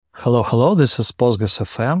Hello, hello. This is Postgres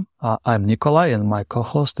FM. I'm Nikolai and my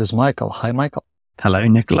co-host is Michael. Hi, Michael. Hello,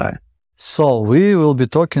 Nikolai. So we will be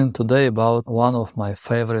talking today about one of my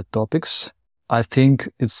favorite topics. I think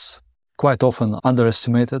it's quite often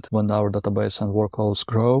underestimated when our database and workloads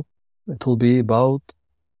grow. It will be about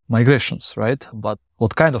migrations, right? But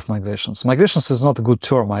what kind of migrations? Migrations is not a good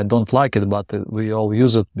term. I don't like it, but we all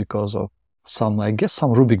use it because of some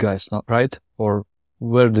Ruby guys, right? Or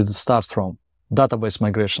where did it start from? Database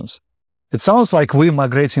migrations. It sounds like we're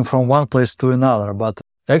migrating from one place to another, but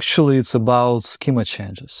actually it's about schema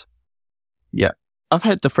changes. Yeah, I've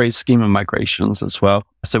heard the phrase schema migrations as well.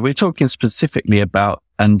 So we're talking specifically about,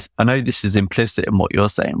 and I know this is implicit in what you're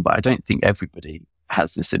saying, but I don't think everybody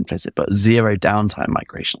has this implicit, but zero downtime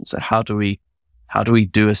migration. So how do we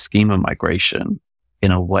do a schema migration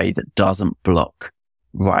in a way that doesn't block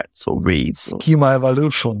writes or reads? Schema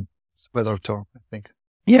evolution is a better term, I think.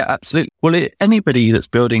 Yeah, absolutely. Well, anybody that's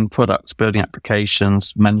building products, building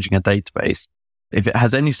applications, managing a database, if it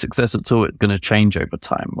has any success at all, it's going to change over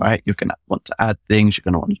time, right? You're going to want to add things. You're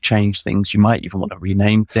going to want to change things. You might even want to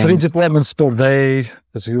rename things. 3 deployments per day,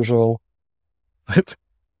 as usual.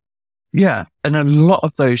 Yeah. And a lot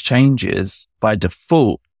of those changes, by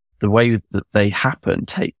default, the way that they happen,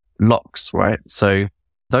 take locks, right? So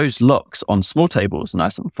those locks on small tables are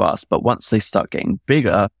nice and fast, but once they start getting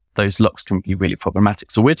bigger, those locks can be really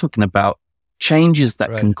problematic. So we're talking about changes that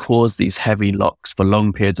can cause these heavy locks for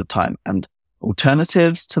long periods of time and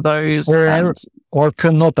alternatives to those. Or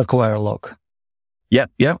cannot acquire lock.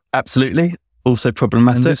 Yep, absolutely. Also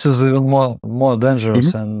problematic. And this is even more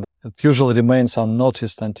dangerous, and it usually remains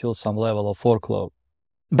unnoticed until some level of workload.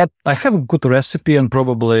 But I have a good recipe, and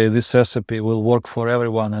probably this recipe will work for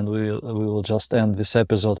everyone, and we will just end this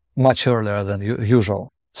episode much earlier than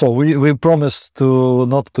usual. So we promised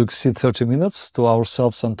not to exceed 30 minutes to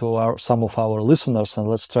ourselves and to some of our listeners, and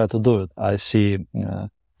let's try to do it. I see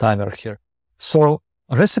timer here. So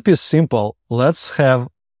recipe is simple. Let's have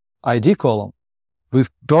ID column with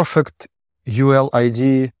perfect UL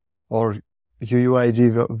ID or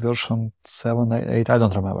UUID version 7, 8, I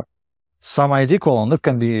don't remember. Some ID column, that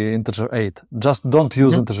can be integer 8. Just don't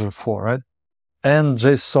use integer 4, right? And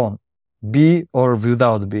JSON. B or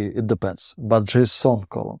without B, it depends, but JSON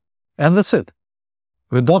column. And that's it.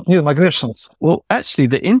 We don't need migrations. Well, actually,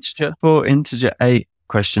 the integer 8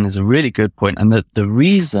 question is a really good point. And the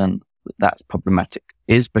reason that's problematic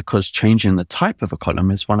is because changing the type of a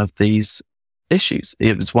column is one of these issues.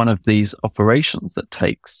 It was one of these operations that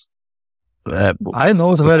takes... I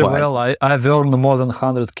know it very well. I've earned more than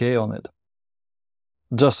 100K on it.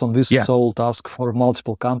 Just on this sole task for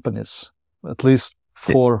multiple companies. At least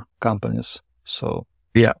 4 companies. So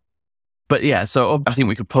yeah, but so I think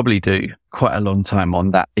we could probably do quite a long time on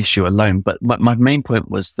that issue alone. But my main point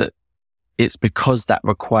was that it's because that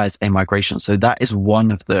requires a migration. So that is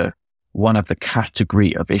one of the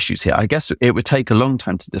category of issues here. I guess it would take a long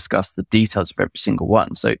time to discuss the details of every single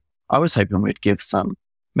one. So I was hoping we'd give some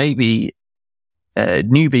maybe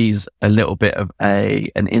newbies a little bit of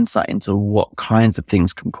an insight into what kinds of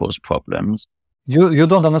things can cause problems. You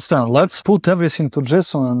don't understand. Let's put everything to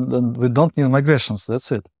JSON and we don't need migrations.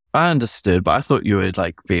 That's it. I understood, but I thought you were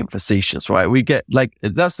being facetious, right? We get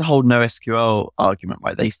that's the whole NoSQL argument,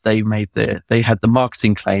 right? They had the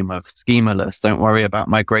marketing claim of schemaless, don't worry about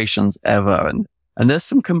migrations ever. And there's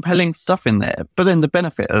some compelling stuff in there. But then the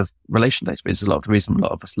benefit of relational databases, the reason a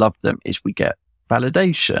lot of us love them is we get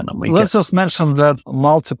validation. And let's just mention that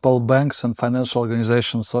multiple banks and financial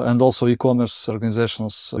organizations and also e-commerce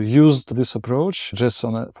organizations used this approach,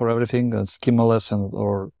 JSON for everything, and schemaless,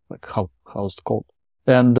 or how's it called?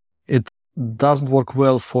 And it doesn't work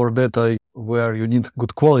well for data where you need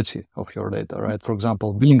good quality of your data, right? For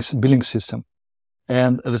example, billing system.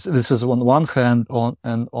 And this is on one hand. On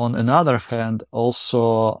another hand,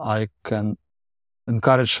 also I can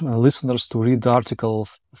encourage listeners to read the article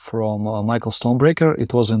from Michael Stonebreaker.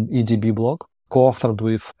 It was an EDB blog, co-authored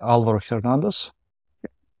with Alvaro Hernandez.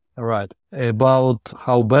 Right. About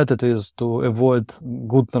how bad it is to avoid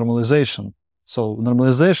good normalization. So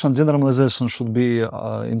normalization, denormalization should be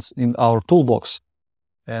in our toolbox.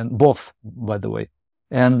 And both, by the way.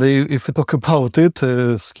 And if we talk about it,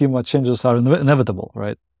 schema changes are inevitable,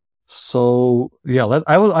 right? So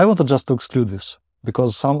I wanted just to exclude this.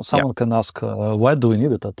 Because someone can ask, why do we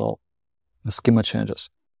need it at all? The schema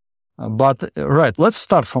changes. But let's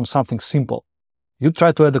start from something simple. You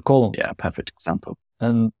try to add a column. Yeah, perfect example.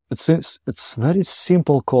 And it's very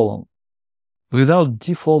simple column. Without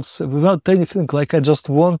defaults, without anything, I just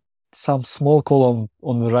want some small column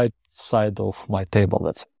on the right side of my table,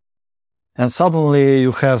 that's it. And suddenly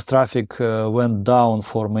you have traffic went down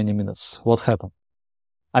for many minutes. What happened?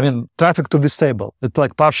 traffic to this table. It's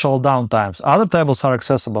like partial downtimes. Other tables are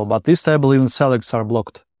accessible, but this table, even selects are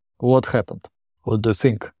blocked. What happened? What do you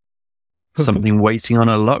think? Something waiting on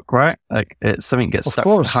a lock, right? Like something gets stuck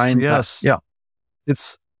behind. Yes. Yeah.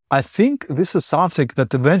 I think this is something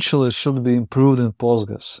that eventually should be improved in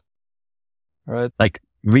Postgres, right? Like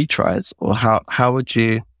retries, or how would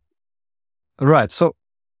you? Right. So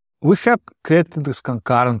we have created this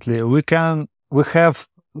concurrently. We have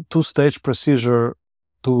two-stage procedure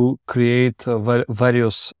to create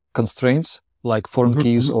various constraints, like foreign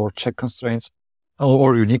keys or check constraints,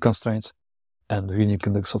 or unique constraints, and unique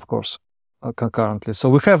index, of course, concurrently. So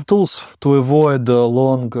we have tools to avoid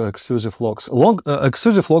long exclusive locks. Long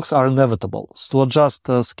exclusive locks are inevitable. So to adjust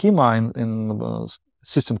schema in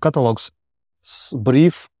system catalogs,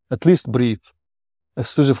 at least brief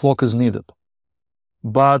exclusive lock is needed.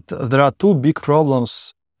 But there are two big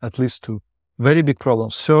problems, at least two very big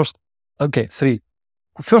problems. Three.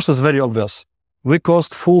 First is very obvious. We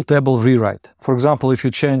caused full table rewrite. For example, if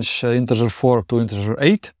you change integer 4 to integer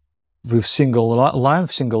 8 with single line,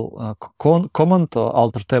 single comment,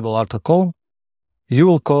 alter table, alter column, you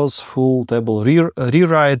will cause full table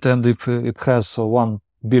rewrite. And if it has 1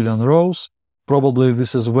 billion rows, probably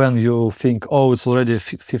this is when you think, it's already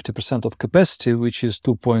 50% of capacity, which is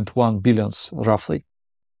 2.1 billions roughly.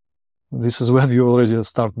 This is when you already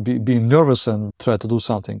start being nervous and try to do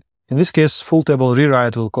something. In this case, full table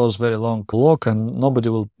rewrite will cause very long lock and nobody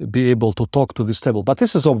will be able to talk to this table. But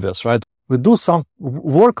this is obvious, right? We do some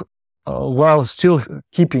work while still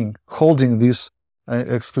holding this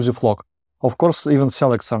exclusive lock. Of course, even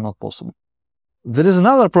selects are not possible. There is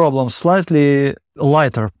another problem, slightly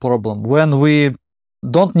lighter problem, when we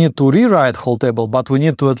don't need to rewrite whole table, but we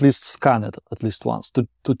need to at least scan it at least once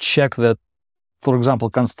to check that, for example,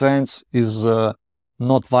 constraints is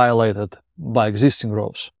not violated by existing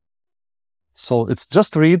rows. So it's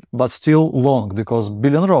just read, but still long because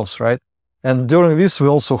billion rows, right? And during this, we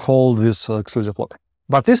also hold this exclusive lock.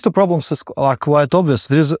 But these two problems are quite obvious.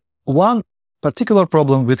 There is one particular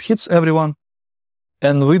problem which hits everyone,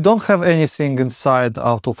 and we don't have anything inside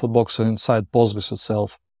out of the box or inside Postgres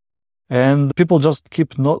itself. And people just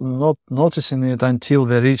keep not noticing it until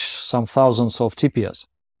they reach some thousands of TPS.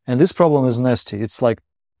 And this problem is nasty. It's like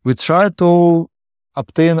we try to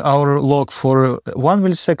obtain our log for 1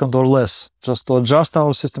 millisecond or less just to adjust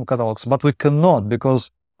our system catalogs, but we cannot because,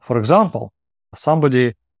 for example,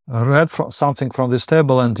 somebody read something from this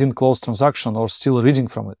table and didn't close transaction or still reading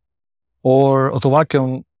from it. Or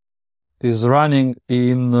AutoVacuum is running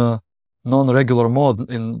in non-regular mode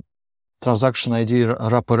in transaction ID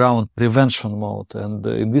wraparound prevention mode. And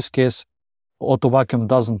in this case, AutoVacuum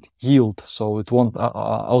doesn't yield, so it won't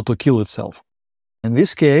auto-kill itself. In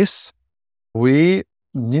this case, we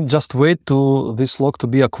need just wait to this log to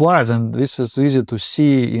be acquired, and this is easy to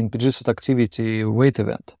see in pgset activity wait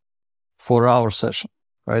event for our session,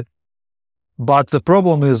 right? But the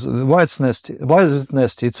problem is why it's nasty. Why is it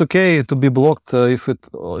nasty? It's okay to be blocked if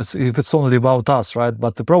it's only about us, right?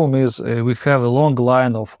 But the problem is we have a long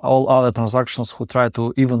line of all other transactions who try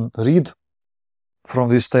to even read from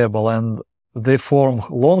this table, and they form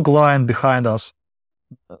long line behind us,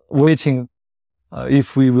 waiting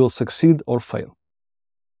if we will succeed or fail.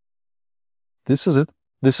 This is it.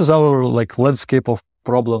 This is our landscape of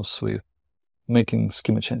problems with making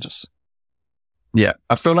schema changes. Yeah,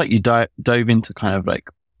 I feel like you dove into kind of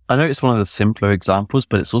I know it's one of the simpler examples,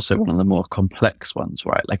 but it's also one of the more complex ones,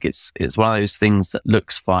 right? Like it's one of those things that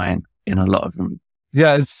looks fine in a lot of them.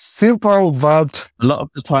 Yeah, it's simple, but a lot of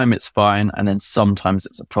the time it's fine, and then sometimes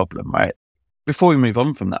it's a problem, right? Before we move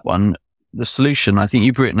on from that one, the solution, I think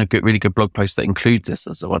you've written a really good blog post that includes this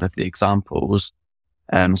as one of the examples.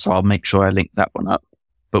 So I'll make sure I link that one up.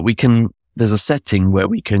 But there's a setting where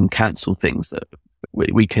we can cancel things, that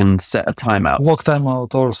we can set a timeout. Lock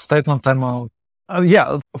timeout or statement timeout.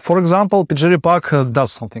 For example, pgrepack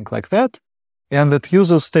does something like that, and it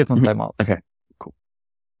uses statement timeout. Okay, cool.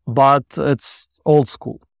 But it's old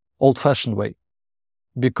school, old-fashioned way,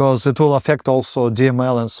 because it will affect also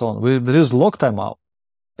DML and so on. There is lock timeout.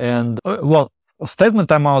 And, statement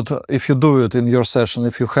timeout, if you do it in your session,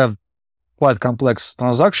 if you have quite complex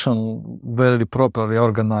transaction, very properly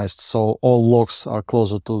organized, so all locks are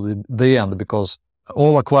closer to the end, because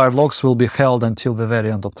all acquired locks will be held until the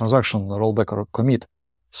very end of transaction, rollback or commit.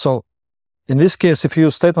 So in this case, if you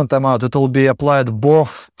use statement timeout, it will be applied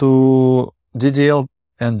both to DDL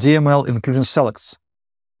and DML, including selects.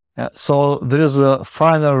 So there is a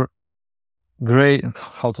finer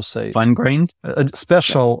fine-grained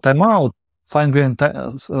special timeout, fine-grained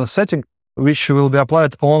setting, which will be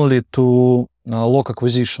applied only to lock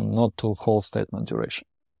acquisition, not to whole statement duration.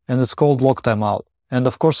 And it's called lock timeout. And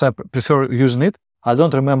of course, I prefer using it. I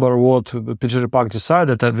don't remember what PGRepack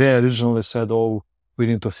decided. They originally said, "Oh, we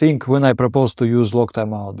need to think." When I proposed to use log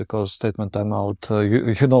timeout, because statement timeout,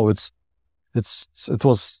 it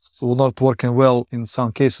was not working well in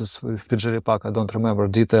some cases with PGRepack. I don't remember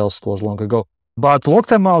details. It was long ago. But log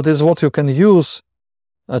timeout is what you can use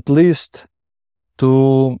at least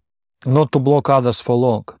to not to block others for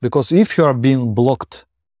long. Because if you are being blocked,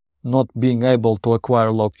 not being able to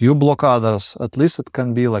acquire log, you block others, at least it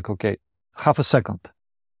can be like, okay, half a second,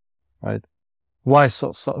 right? Why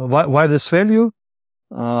so why this value?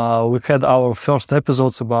 We had our first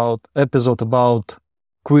episode about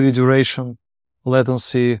query duration,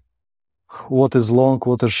 latency, what is long,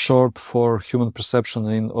 what is short for human perception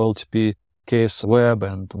in OLTP case, web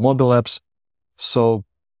and mobile apps. So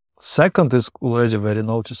second is already very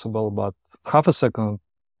noticeable, but half a second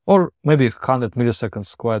or maybe 100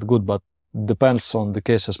 milliseconds quite good, but depends on the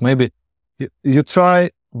cases. Maybe you try,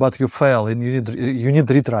 but you fail and you need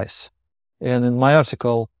retries. And in my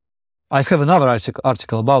article, I have another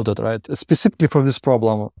article about it, right? Specifically for this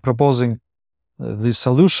problem, proposing the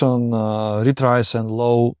solution, retries and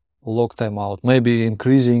low log timeout, maybe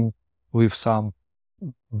increasing with some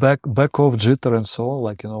back off jitter and so on,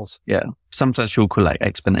 like, Yeah. Sometimes you'll call like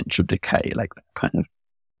exponential decay, like that kind of.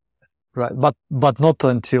 Right. But not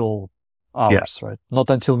until hours, right? Not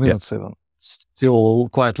until minutes even. Still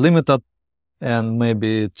quite limited, and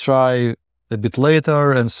maybe try a bit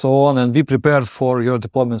later and so on, and be prepared for your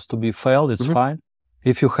deployments to be failed. It's fine.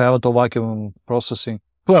 If you have auto vacuum processing.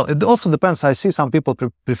 Well, it also depends. I see some people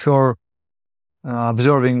prefer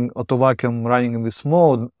observing auto vacuum running in this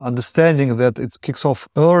mode, understanding that it kicks off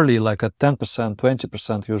early, like at 10%,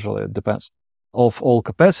 20%, usually it depends, of all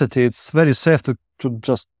capacity. It's very safe to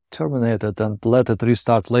just terminate it and let it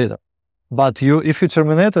restart later. But if you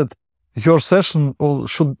terminate it, your session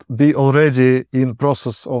should be already in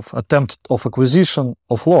process of attempt of acquisition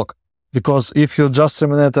of log. Because if you just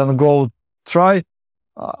terminate and go try,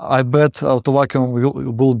 I bet auto vacuum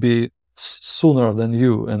will be sooner than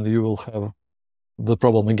you, and you will have the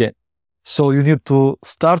problem again. So you need to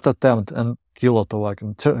start attempt and kill auto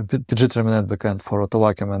vacuum, PG terminate backend for auto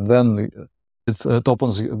vacuum, and then it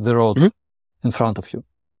opens the road in front of you.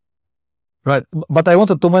 Right. But I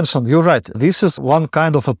wanted to mention, you're right. This is one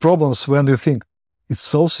kind of a problem when you think it's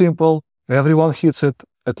so simple. Everyone hits it,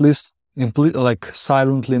 at least like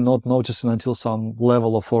silently, not noticing until some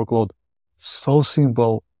level of workload. So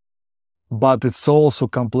simple, but it's also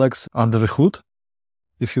complex under the hood.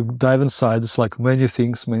 If you dive inside, it's like many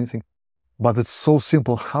things, but it's so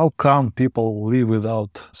simple. How come people live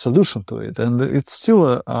without solution to it? And it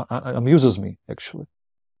still amuses me, actually.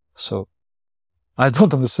 So I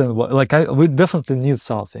don't understand why. We definitely need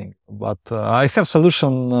something, but I have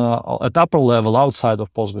solution at upper level outside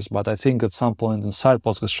of Postgres, but I think at some point inside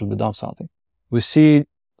Postgres should be done something. We see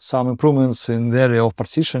some improvements in the area of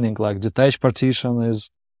partitioning, like detached partition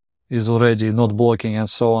is already not blocking and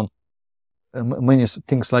so on. Many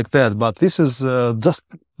things like that, but this is just,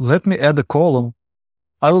 let me add a column.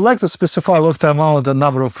 I would like to specify log timeout and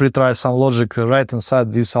number of retries, some logic right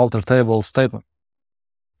inside this alter table statement.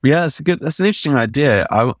 Yeah, that's an interesting idea.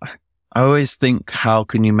 I always think, how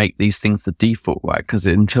can you make these things the default, right? Because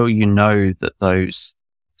until you know that those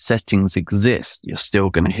settings exist, you're still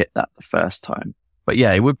going to hit that the first time. But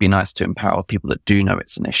yeah, it would be nice to empower people that do know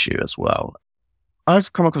it's an issue as well.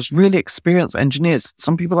 I've come across really experienced engineers,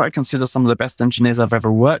 some people that I consider some of the best engineers I've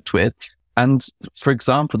ever worked with. And for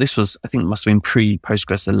example, this was, I think it must have been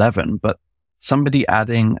pre-Postgres 11, but somebody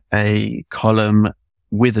adding a column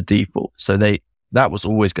with a default. So that was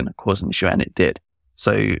always going to cause an issue, and it did.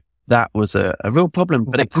 So that was a real problem,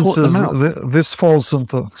 but it caught them out. This falls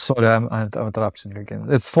into, sorry, I'm interrupting again.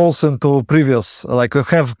 It falls into previous, like we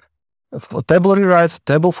have table rewrite,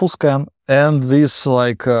 table full scan, and this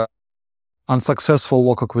unsuccessful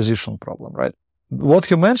log acquisition problem, right?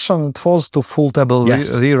 What you mentioned, it falls to full table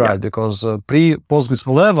rewrite, because pre-Postgres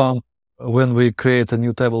 11, when we create a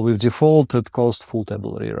new table with default, it caused full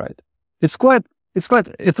table rewrite. This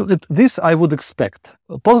I would expect.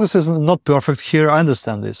 Postgres is not perfect here. I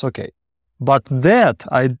understand this. Okay. But that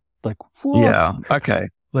what? Yeah. Okay.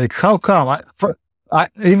 Like, how come?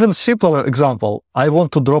 Even simpler example, I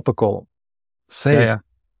want to drop a column.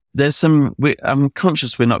 There's I'm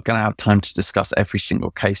conscious we're not going to have time to discuss every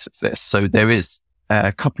single case of this. So there is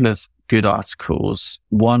a couple of good articles.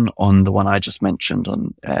 One on the one I just mentioned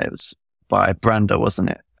it was by Brando, wasn't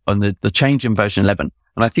it? On the change in version 11.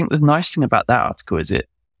 And I think the nice thing about that article is it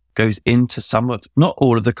goes into not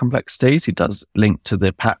all of the complexities. He does link to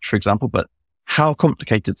the patch, for example, but how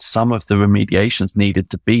complicated some of the remediations needed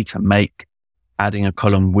to be to make adding a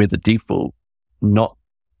column with a default not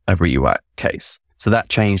a rewrite case. So that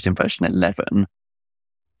changed in version 11.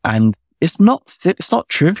 And it's not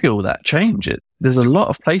trivial, that change. There's a lot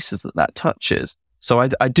of places that touches. So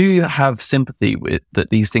I do have sympathy with that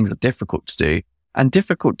these things are difficult to do, and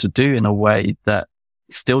difficult to do in a way that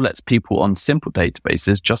still lets people on simple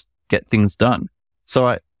databases just get things done. So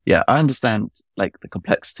I understand like the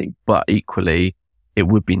complexity, but equally it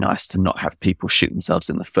would be nice to not have people shoot themselves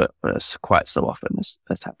in the foot quite so often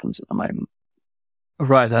as happens at the moment.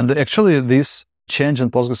 Right. And actually this change in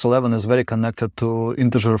Postgres 11 is very connected to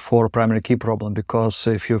integer 4 primary key problem, because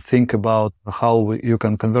if you think about how you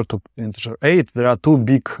can convert to integer 8, there are two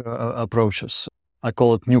big approaches. I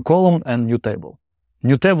call it new column and new table.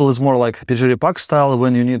 New table is more like PGRepack style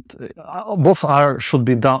when you need, both should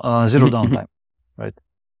be zero downtime, right?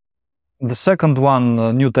 The second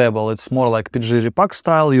one, new table, it's more like PGRepack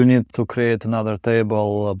style. You need to create another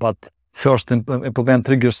table, but first implement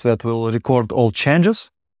triggers that will record all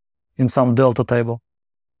changes in some delta table.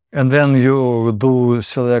 And then you do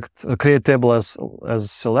create table as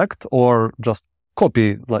select, or just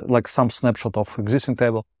copy like some snapshot of existing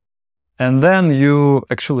table. And then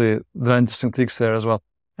there are interesting tricks there as well.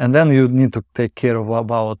 And then you need to take care of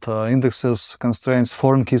about indexes, constraints,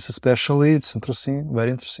 foreign keys especially. It's interesting,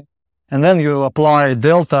 very interesting. And then you apply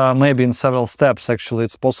delta maybe in several steps. Actually,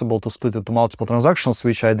 it's possible to split it to multiple transactions,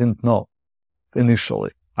 which I didn't know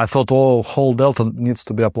initially. I thought, whole delta needs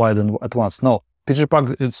to be applied at once. No,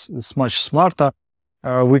 PGRepack is much smarter.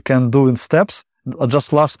 We can do in steps.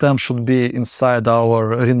 Just last step should be inside our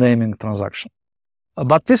renaming transaction.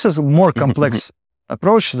 But this is a more complex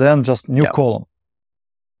approach than just new column.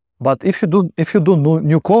 But if you do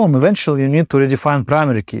new column, eventually you need to redefine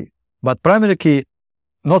primary key. But primary key,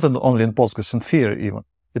 not only in Postgres, in Fear even,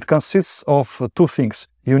 it consists of two things: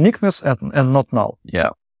 uniqueness and not null.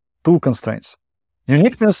 Yeah. Two constraints.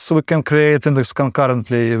 Uniqueness, we can create index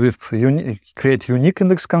concurrently with create unique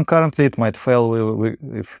index concurrently. It might fail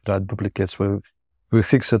if there are duplicates. We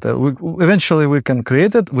fix it. Eventually we can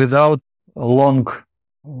create it without long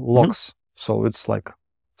locks. So it's like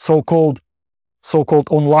so-called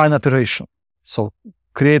online operation. So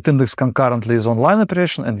create index concurrently is online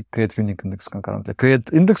operation, and create unique index concurrently.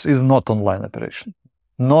 Create index is not online operation.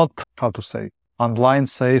 Not, online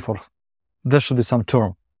safe, or there should be some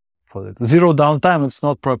term for it. Zero downtime, it's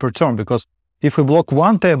not proper term, because if we block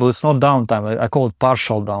one table, it's not downtime. I call it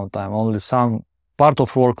partial downtime. Only some part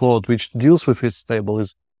of workload which deals with its table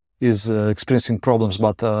is experiencing problems,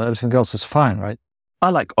 but everything else is fine, right? I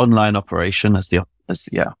like online operation as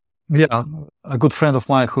yeah. Yeah, a good friend of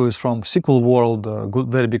mine who is from SQL world,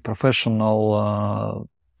 very big professional,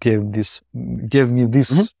 gave me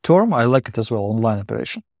this term. I like it as well, online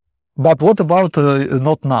operation. But what about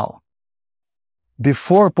not now?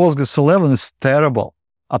 Before Postgres 11 is terrible,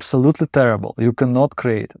 absolutely terrible. You cannot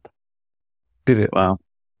create it. Period. Wow.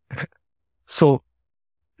 So,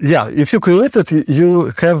 yeah, if you create it,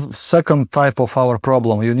 you have second type of our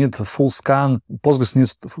problem. You need a full scan. Postgres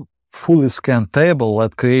needs to fully scan table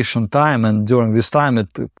at creation time, and during this time it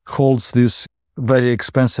holds this very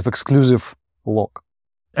expensive exclusive lock.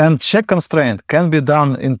 And check constraint can be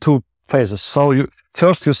done in two phases. So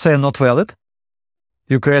first you say not valid.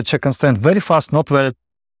 You create check constraint very fast, not valid.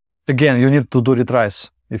 Again, you need to do retries.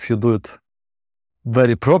 If you do it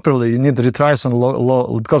very properly, you need retries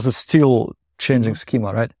and because it's still changing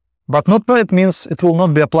schema, right? But not valid means it will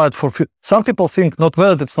not be applied for some people think not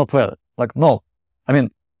valid, it's not valid. Like, no. I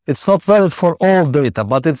mean, it's not valid for all data,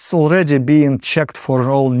 but it's already being checked for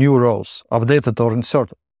all new rows, updated or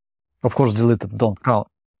inserted. Of course, deleted don't count.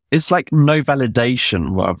 It's like no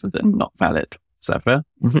validation rather than not valid. Is that fair?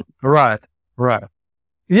 Right.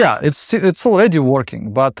 Yeah, it's already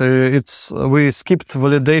working, but we skipped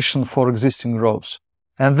validation for existing rows.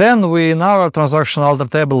 And then we in our transaction alter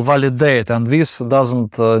table validate, and this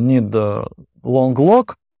doesn't need the long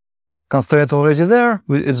lock. Constraint already there.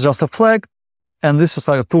 It's just a flag. And this is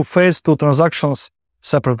like two transactions,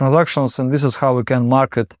 separate transactions, and this is how we can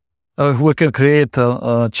mark it. We can create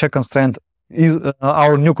a check constraint.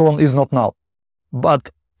 Our new column is not null. But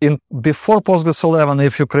before Postgres 11,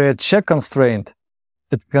 if you create check constraint,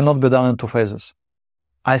 it cannot be done in two phases.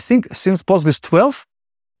 I think since Postgres 12,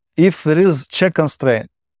 if there is check constraint,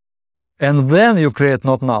 and then you create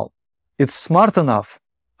not null, it's smart enough.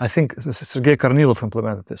 I think Sergey Kornilov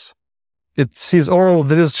implemented this. It sees,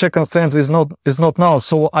 there is check constraint is not null,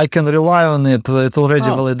 so I can rely on it. It already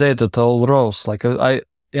validated all rows. Like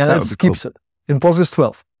it skips it in Postgres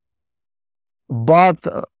 12. But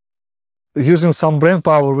using some brain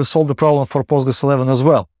power, we solve the problem for Postgres 11 as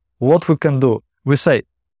well. What we can do, we say,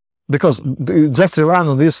 because just relying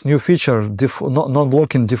on this new feature,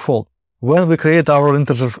 non-blocking default, when we create our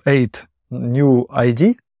integer 8 new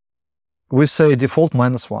ID, we say default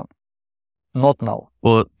 -1, not null.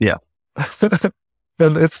 Well, yeah.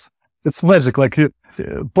 And it's magic. Like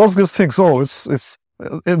Postgres thinks, oh, it's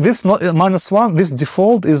this not -1. This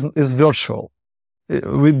default is virtual.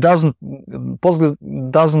 Postgres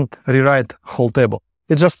doesn't rewrite whole table.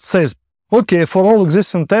 It just says, okay, for all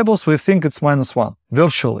existing tables, we think it's -1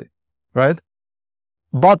 virtually, right?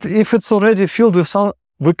 But if it's already filled with some,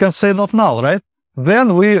 we can say not null, right?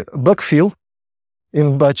 Then we backfill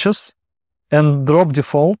in batches and drop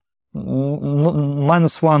default.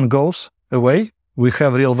 -1 goes away. We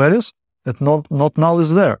have real values that not null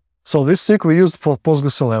is there. So this trick we used for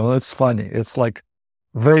Postgres 11. It's funny. It's like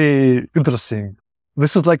very interesting.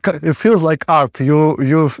 This is like, it feels like art.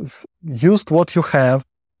 You've used what you have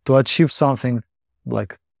to achieve something,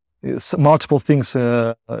 like multiple things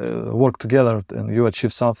work together and you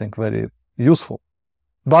achieve something very useful.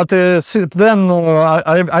 But then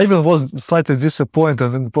I even was slightly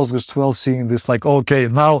disappointed in Postgres 12 seeing this, like, okay,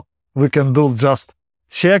 now we can do just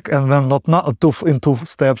check and then not null in 2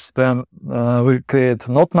 steps. Then we create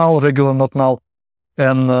not null, regular not null.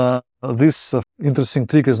 And this interesting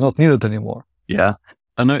trick is not needed anymore. Yeah.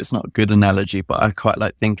 I know it's not a good analogy, but I quite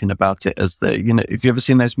like thinking about it as if you ever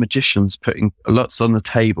seen those magicians putting lots on the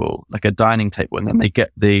table, like a dining table, and then they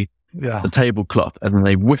get the tablecloth and then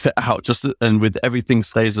they whip it out and with everything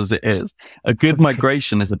stays as it is. A good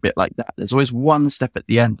migration is a bit like that. There's always one step at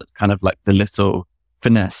the end that's kind of like the little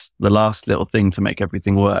finesse, the last little thing to make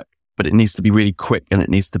everything work, but it needs to be really quick and it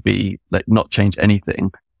needs to be like not change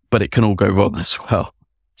anything, but it can all go wrong as well.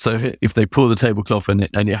 So if they pull the tablecloth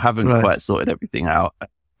and you haven't quite sorted everything out,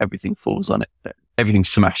 everything falls on it. Everything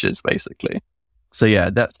smashes basically. So yeah,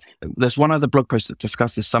 there's one other blog post that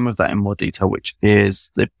discusses some of that in more detail, which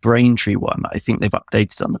is the Braintree one. I think they've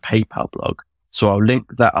updated on the PayPal blog. So I'll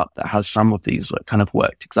link that up. That has some of these kind of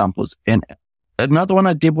worked examples in it. Another one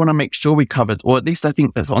I did want to make sure we covered, or at least I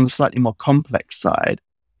think that's on the slightly more complex side,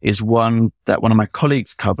 is one that one of my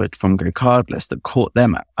colleagues covered from Go Cardless that caught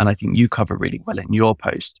them at, and I think you cover really well in your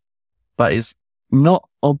post, but is not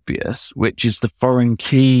obvious, which is the foreign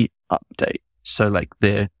key update. So like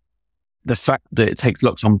the fact that it takes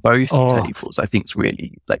locks on both tables, I think is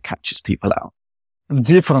really like catches people out.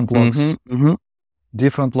 Different logs.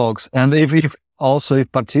 Different logs. And if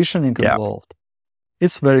partitioning involved,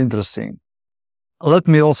 it's very interesting. Let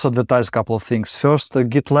me also advertise a couple of things. First,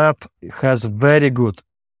 GitLab has very good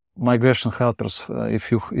migration helpers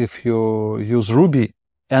if you use Ruby,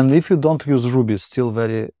 and if you don't use Ruby, it's still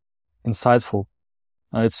very insightful.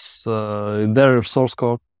 It's in their source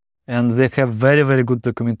code, and they have very, very good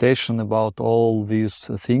documentation about all these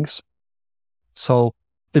things. So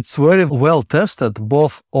it's very well tested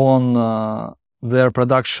both on their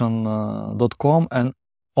production.com and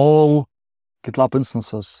all GitLab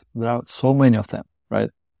instances. There are so many of them,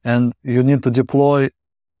 right? And you need to deploy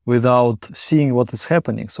without seeing what is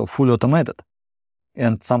happening, so fully automated.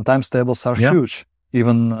 And sometimes tables are huge,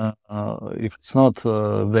 even if it's not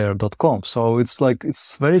their .com. So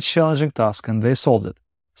it's very challenging task, and they solved it.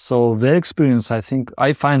 So their experience,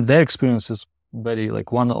 I find their experience is very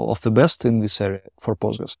one of the best in this area for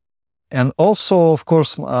Postgres. And also, of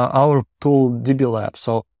course, our tool DBLab.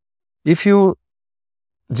 So if you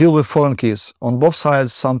deal with foreign keys on both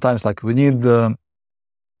sides, sometimes we need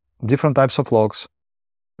different types of logs.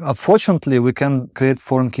 Unfortunately, we can create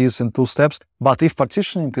foreign keys in 2 steps, but if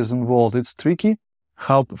partitioning is involved, it's tricky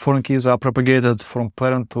how foreign keys are propagated from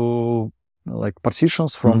parent to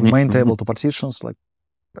partitions, from main table to partitions.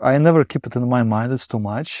 I never keep it in my mind, it's too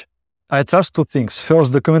much. I trust 2 things.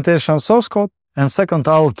 First, documentation and source code, and second,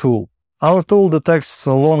 our tool. Our tool detects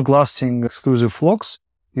long-lasting exclusive logs.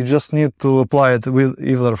 You just need to apply it with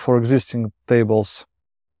either for existing tables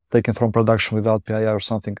taken from production without PII or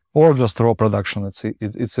something, or just raw production. It's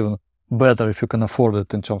even better if you can afford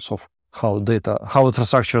it in terms of how the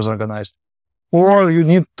structure is organized. Or you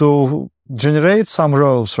need to generate some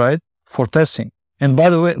rows, right, for testing. And by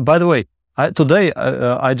the way, today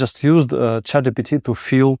I just used ChatGPT to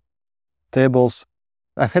fill tables.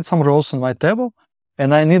 I had some rows in my table,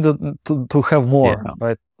 and I needed to have more,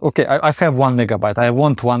 right? Okay, I have 1 megabyte. I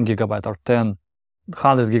want 1 gigabyte or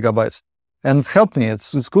 100 gigabytes. And it helped me.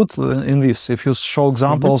 It's good in this. If you show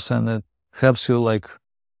examples and it helps you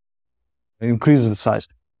increase the size.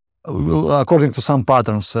 According to some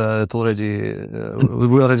patterns, we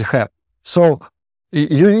already have. So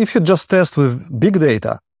if you just test with big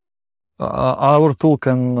data, our tool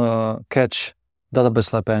can catch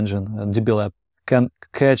Database Lab Engine and DBLab can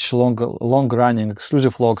catch long-running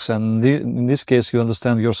exclusive logs, and in this case, you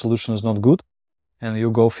understand your solution is not good, and you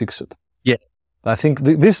go fix it. Yeah, I think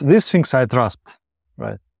these things I trust,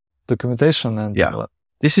 right? Documentation and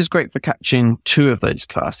This is great for catching two of those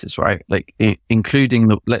classes, right? Like including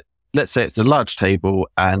let's say it's a large table,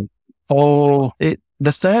 and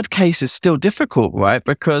the third case is still difficult, right?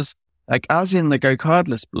 Because like as in the Go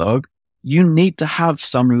Cardless blog, you need to have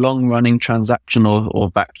some long running transaction or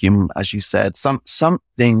vacuum, as you said,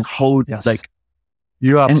 something like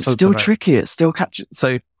you are, and it's still right. tricky. It's still catching.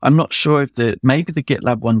 So I'm not sure if maybe the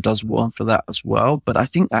GitLab one does one for that as well, but I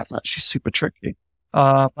think that's actually super tricky.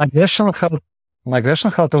 Migration helper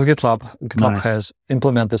GitLab has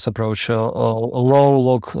implemented this approach, low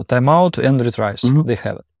log timeout and retries. Mm-hmm. They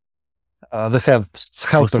have it. They have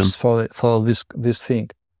helpers for this thing.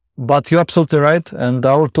 But you're absolutely right. And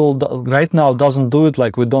our tool right now doesn't do it.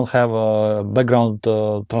 Like we don't have background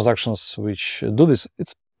transactions which do this.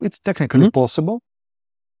 It's technically possible.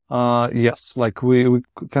 Yes, like we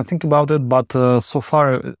can think about it, but so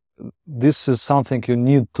far this is something you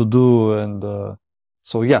need to do. And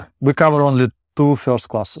so yeah, we cover only 2 first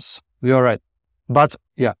classes. You're right. But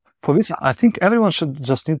yeah, for this, I think everyone should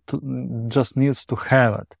just needs to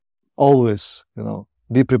have it always.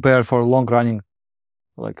 Be prepared for long running,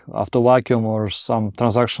 like after vacuum or some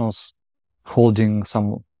transactions holding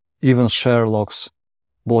some even share logs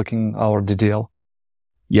blocking our DDL.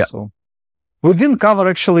 Yeah. So we didn't cover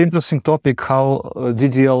actually interesting topic how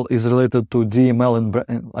DDL is related to DML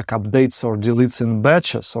and like updates or deletes in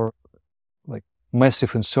batches or like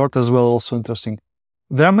massive insert as well. Also interesting.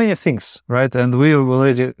 There are many things, right? And we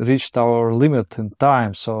already reached our limit in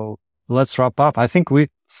time. So let's wrap up. I think we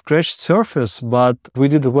scratched surface, but we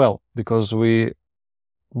did well because we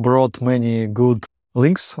brought many good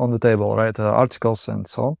links on the table, right? Articles and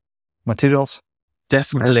so on, materials.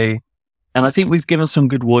 Definitely. And I think we've given some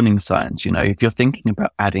good warning signs. If you're thinking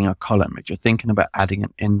about adding a column, if you're thinking about adding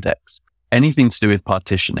an index, anything to do with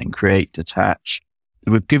partitioning, create, detach,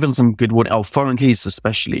 we've given some good warning. Foreign keys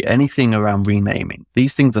especially, anything around renaming.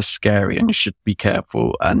 These things are scary and you should be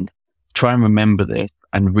careful and try and remember this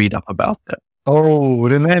and read up about it.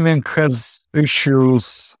 Renaming has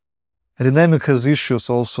issues. Renaming has issues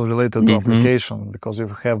also related to application, because if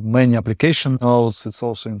you have many application nodes, it's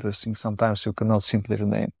also interesting. Sometimes you cannot simply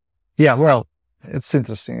rename. Yeah, well, it's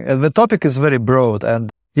interesting. And the topic is very broad, and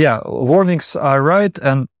warnings are right.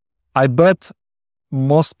 And I bet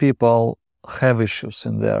most people have issues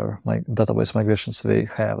in their database migrations they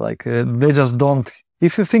have. They just don't,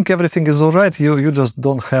 if you think everything is all right, you just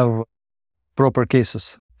don't have proper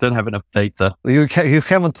cases. Don't have enough data. You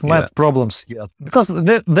haven't met problems yet. Because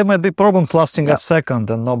there might be problems lasting a second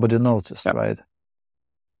and nobody noticed, right?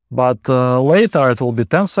 But later it will be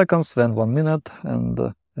 10 seconds, then 1 minute, and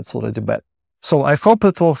it's already bad. So I hope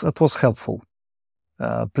it was helpful.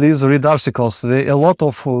 Please read articles. A lot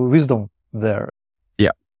of wisdom there.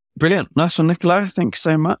 Yeah. Brilliant. Nice one, Nikolai. Thanks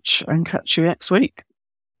so much, and catch you next week.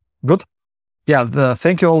 Good. Yeah,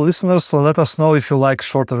 thank you all listeners. Let us know if you like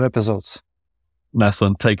shorter episodes. Nice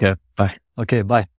one. Take care. Bye. Okay, bye.